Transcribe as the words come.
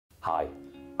Hi,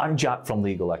 I'm Jack from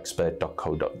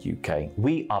legalexpert.co.uk.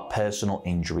 We are personal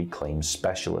injury claims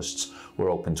specialists. We're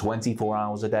open 24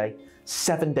 hours a day,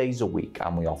 7 days a week,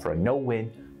 and we offer a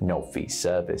no-win, no-fee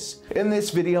service. In this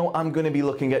video, I'm going to be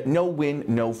looking at no-win,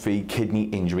 no-fee kidney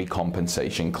injury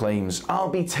compensation claims. I'll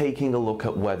be taking a look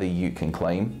at whether you can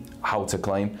claim, how to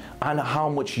claim, and how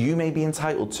much you may be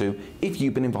entitled to if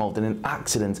you've been involved in an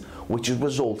accident which has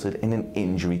resulted in an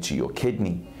injury to your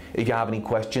kidney. If you have any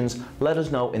questions, let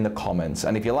us know in the comments.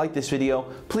 And if you like this video,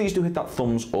 please do hit that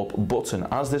thumbs up button,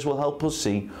 as this will help us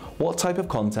see what type of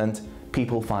content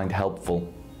people find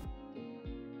helpful.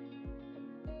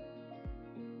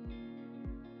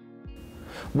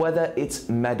 Whether it's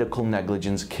medical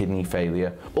negligence, kidney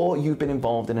failure, or you've been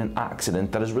involved in an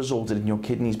accident that has resulted in your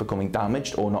kidneys becoming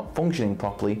damaged or not functioning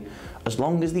properly, as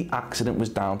long as the accident was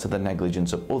down to the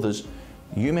negligence of others,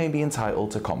 you may be entitled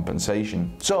to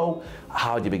compensation. So,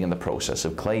 how do you begin the process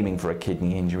of claiming for a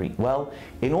kidney injury? Well,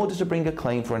 in order to bring a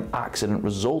claim for an accident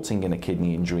resulting in a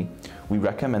kidney injury, we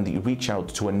recommend that you reach out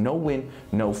to a no-win,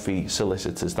 no-fee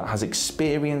solicitors that has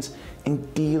experience in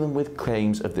dealing with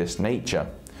claims of this nature.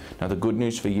 Now, the good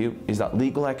news for you is that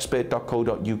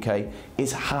legalexpert.co.uk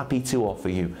is happy to offer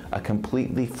you a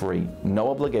completely free, no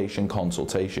obligation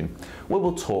consultation where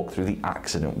we'll talk through the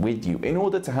accident with you in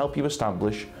order to help you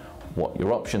establish what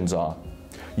your options are.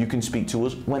 You can speak to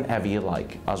us whenever you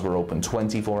like, as we're open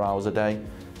 24 hours a day,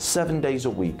 7 days a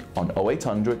week on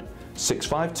 0800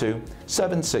 652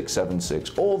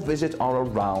 7676, or visit our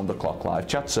around-the-clock live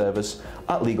chat service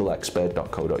at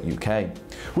legalexpert.co.uk.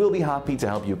 We'll be happy to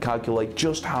help you calculate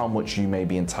just how much you may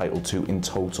be entitled to in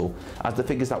total, as the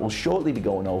figures that we'll shortly be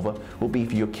going over will be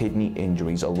for your kidney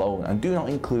injuries alone and do not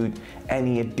include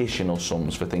any additional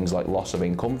sums for things like loss of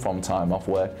income from time off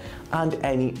work and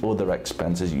any other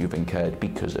expenses you've incurred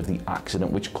because of the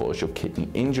accident which caused your kidney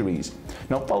injuries.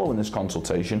 Now, following this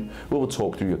consultation, we will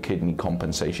talk through your kidney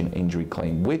compensation injury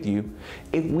claim with you.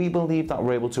 If we believe that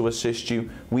we're able to assist you,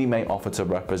 we may offer to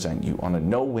represent you on a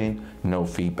no-win,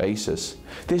 no-fee basis.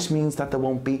 This means that there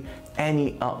won't be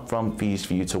any upfront fees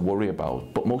for you to worry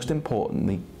about, but most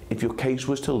importantly, if your case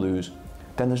was to lose,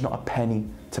 then there's not a penny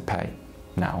to pay.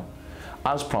 Now,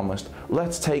 as promised,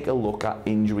 let's take a look at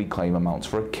injury claim amounts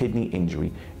for a kidney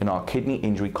injury in our kidney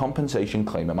injury compensation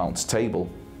claim amounts table.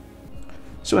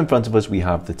 So in front of us we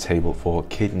have the table for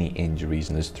kidney injuries,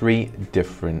 and there's 3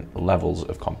 different levels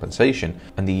of compensation,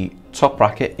 and the top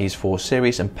bracket is for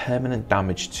serious and permanent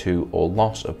damage to or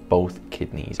loss of both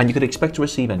kidneys, and you could expect to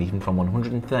receive anything from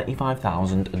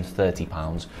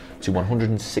 £135,030 to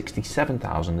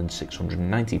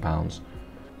 £167,690.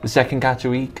 The second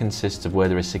category consists of where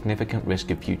there is significant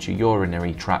risk of future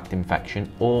urinary tract infection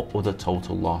or other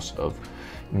total loss of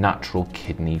natural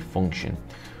kidney function.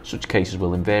 Such cases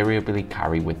will invariably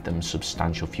carry with them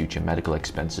substantial future medical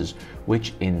expenses,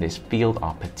 which in this field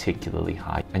are particularly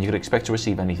high, and you could expect to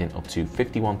receive anything up to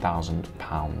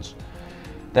 £51,000.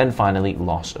 Then finally,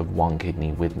 loss of one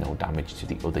kidney with no damage to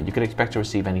the other. You could expect to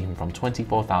receive anything from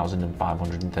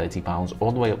 £24,530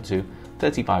 all the way up to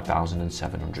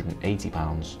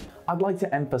 £35,780. I'd like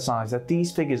to emphasise that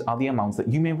these figures are the amounts that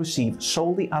you may receive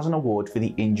solely as an award for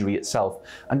the injury itself,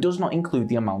 and does not include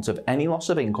the amount of any loss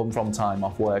of income from time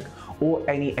off work or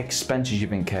any expenses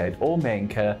you've incurred or may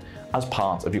incur as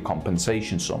part of your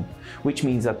compensation sum, which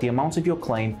means that the amount of your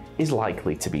claim is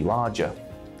likely to be larger.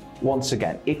 Once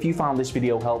again, if you found this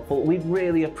video helpful, we'd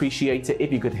really appreciate it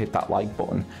if you could hit that like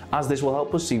button, as this will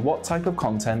help us see what type of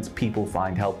content people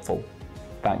find helpful.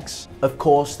 Thanks. Of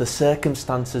course, the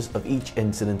circumstances of each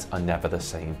incident are never the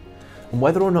same, and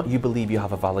whether or not you believe you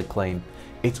have a valid claim,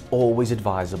 it's always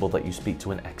advisable that you speak to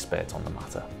an expert on the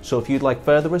matter. So if you'd like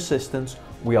further assistance,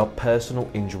 we are personal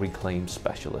injury claim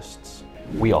specialists.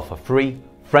 We offer free,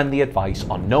 friendly advice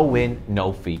on no-win,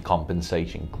 no-fee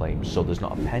compensation claims, so there's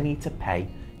not a penny to pay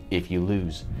if you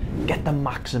lose. Get the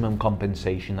maximum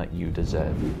compensation that you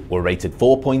deserve. We're rated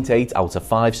 4.8 out of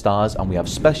 5 stars, and we have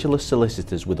specialist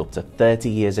solicitors with up to 30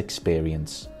 years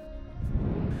experience.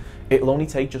 It'll only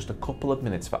take just a couple of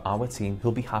minutes for our team,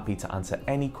 who'll be happy to answer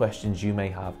any questions you may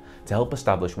have to help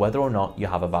establish whether or not you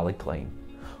have a valid claim.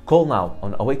 Call now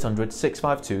on 0800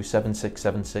 652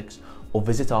 7676 or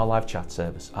visit our live chat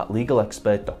service at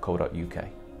legalexpert.co.uk.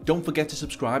 Don't forget to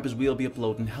subscribe, as we'll be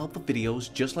uploading helpful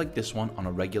videos just like this one on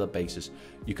a regular basis.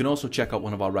 You can also check out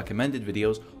one of our recommended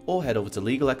videos or head over to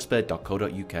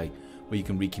legalexpert.co.uk, where you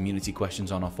can read community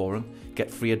questions on our forum, get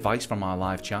free advice from our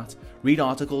live chat, read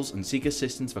articles and seek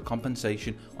assistance for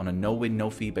compensation on a no-win,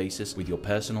 no-fee basis with your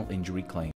personal injury claim.